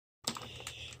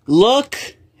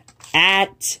Look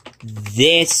at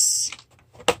this,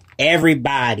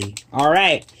 everybody.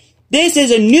 Alright. This is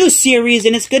a new series,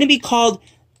 and it's going to be called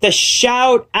the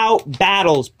Shoutout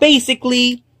Battles.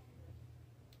 Basically,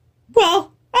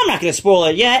 well, I'm not going to spoil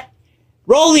it yet.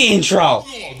 Roll the intro.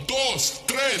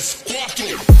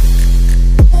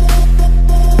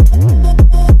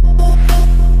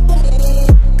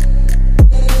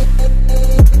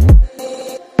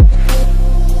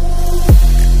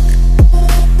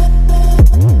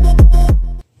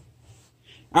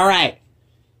 Alright.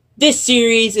 This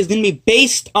series is going to be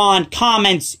based on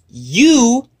comments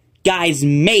you guys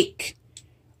make,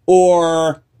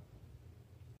 or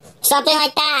something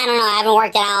like that. I don't know. I haven't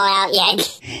worked it all out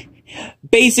yet.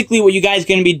 Basically, what you guys are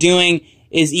going to be doing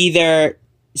is either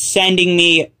sending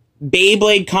me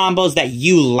Beyblade combos that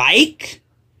you like,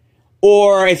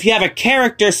 or if you have a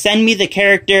character, send me the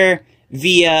character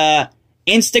via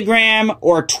Instagram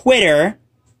or Twitter,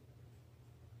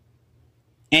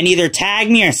 and either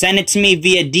tag me or send it to me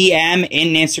via DM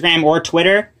in Instagram or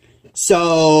Twitter.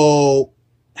 So,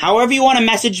 however you want to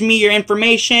message me your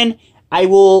information, I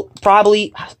will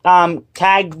probably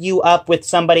tag you up with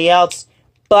somebody else.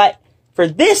 But for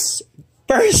this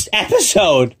first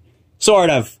episode, sort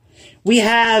of, we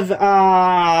have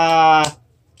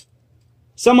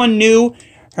someone new.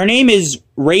 Her name is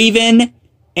Raven,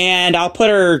 and I'll put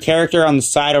her character on the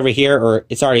side over here, or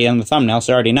it's already in the thumbnail,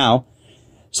 so I already know.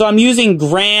 So I'm using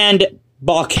Grand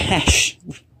Balkash.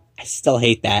 I still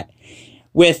hate that.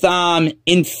 With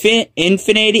Infinity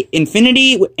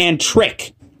and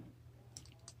Trick.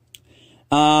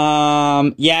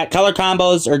 Yeah, color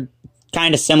combos are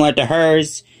kind of similar to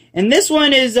hers. And this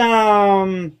one is he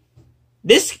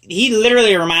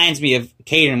literally reminds me of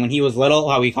Caden when he was little,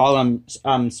 how we call him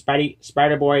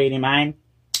Spider Boy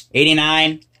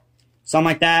 89, something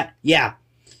like that. Yeah.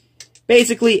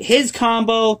 Basically, his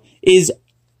combo is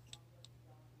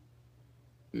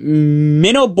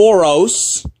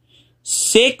Minoboros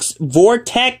 6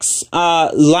 Vortex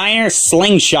Liner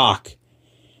Slingshot.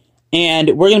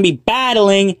 And we're going to be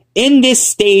battling in this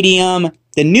stadium,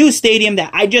 the new stadium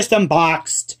that I just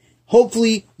unboxed.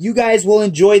 Hopefully, you guys will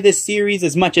enjoy this series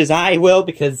as much as I will,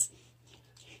 because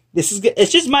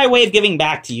it's just my way of giving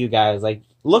back to you guys. Like,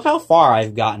 look how far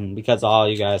I've gotten because of all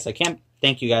you guys. I can't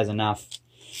thank you guys enough.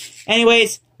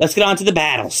 Anyways, let's get on to the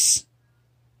battles.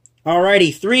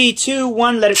 Alrighty, 3, 2,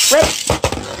 1, let it rip. Let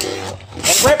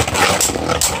it rip.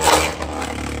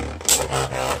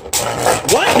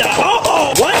 What the?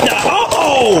 Uh-oh! What the?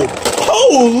 Uh-oh!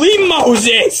 Holy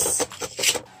Moses!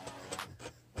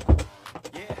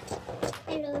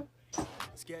 Hello.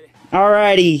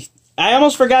 Alrighty. I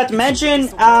almost forgot to mention,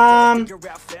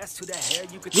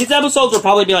 these episodes will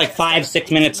probably be like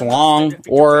 5-6 minutes long,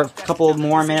 or a couple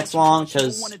more minutes long,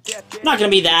 because not going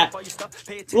to be that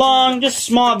long, just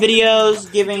small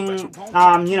videos giving,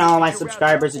 you know, my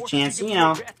subscribers a chance to, you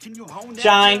know,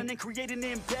 shine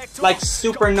like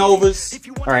supernovas.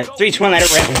 Alright, 3, 2, 1, let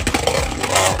it rip.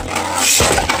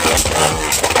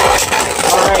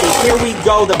 Alrighty, here we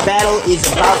go. The battle is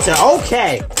about to...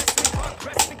 Okay!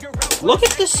 Look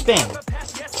at this spin.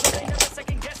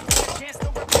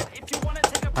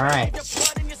 Alright.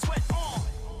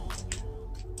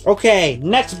 Okay,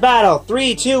 next battle.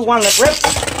 3, 2, 1, let's rip.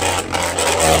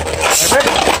 Let's rip.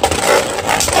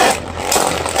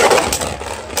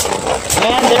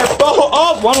 And they're both...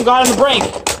 Oh, one got on the brink.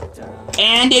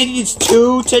 And it is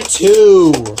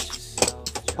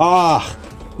 2-2. Ah,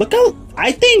 look how...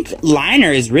 I think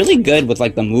Liner is really good with,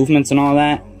 like, the movements and all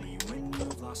that.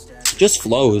 Just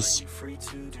flows.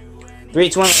 3,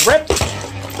 2, 1, let's rip.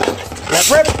 Let's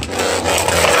rip.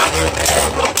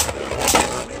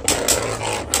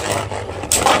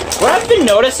 What I've been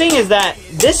noticing is that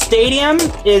this stadium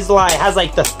is like has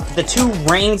like the 2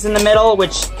 rings in the middle,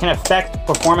 which can affect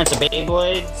performance of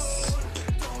Beyblades.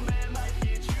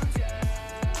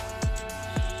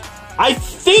 I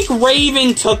think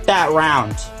Raven took that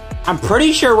round. I'm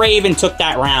pretty sure Raven took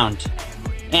that round.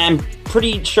 And I'm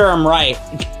pretty sure I'm right.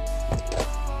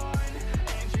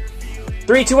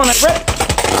 3, 2, 1, let's rip!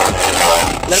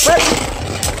 Let's rip!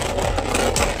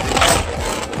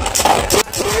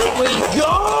 Here we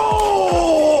go!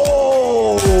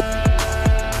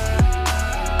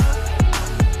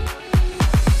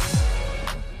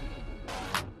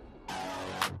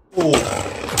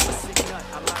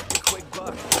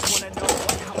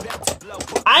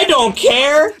 I don't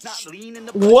care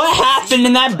what happened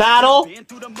in that battle.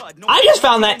 I just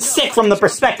found that sick from the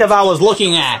perspective I was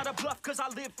looking at.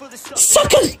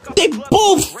 Suckers, they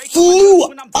both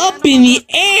flew up in the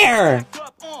air.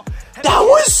 That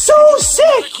was so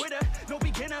sick.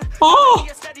 Oh!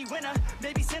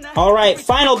 Alright,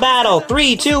 final battle.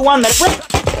 3, 2, 1, let's rip!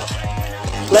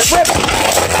 Let's rip!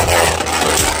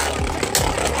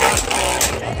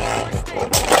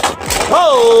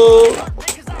 Oh!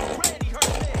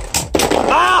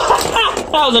 Ah!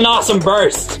 That was an awesome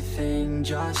burst.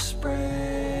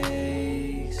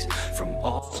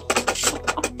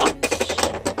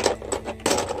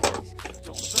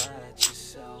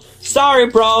 Sorry,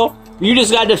 bro. You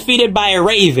just got defeated by a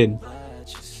raven.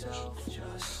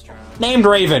 Named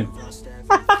Raven.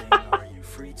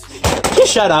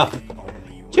 Just shut up.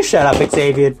 Just shut up,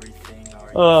 Xavier.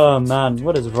 Oh man,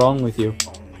 what is wrong with you?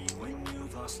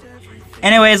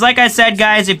 Anyways, like I said,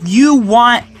 guys, if you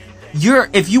want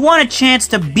a chance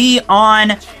to be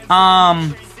on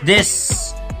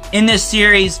this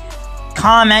series,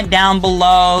 comment down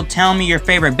below, tell me your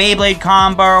favorite Beyblade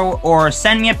combo, or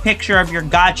send me a picture of your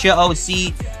gotcha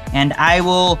OC, and I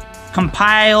will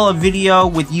compile a video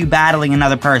with you battling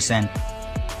another person.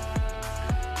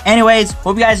 Anyways,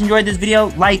 hope you guys enjoyed this video.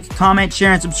 Like, comment,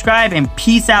 share, and subscribe, and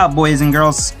peace out, boys and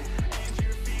girls.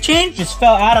 Change just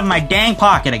fell out of my dang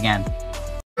pocket again.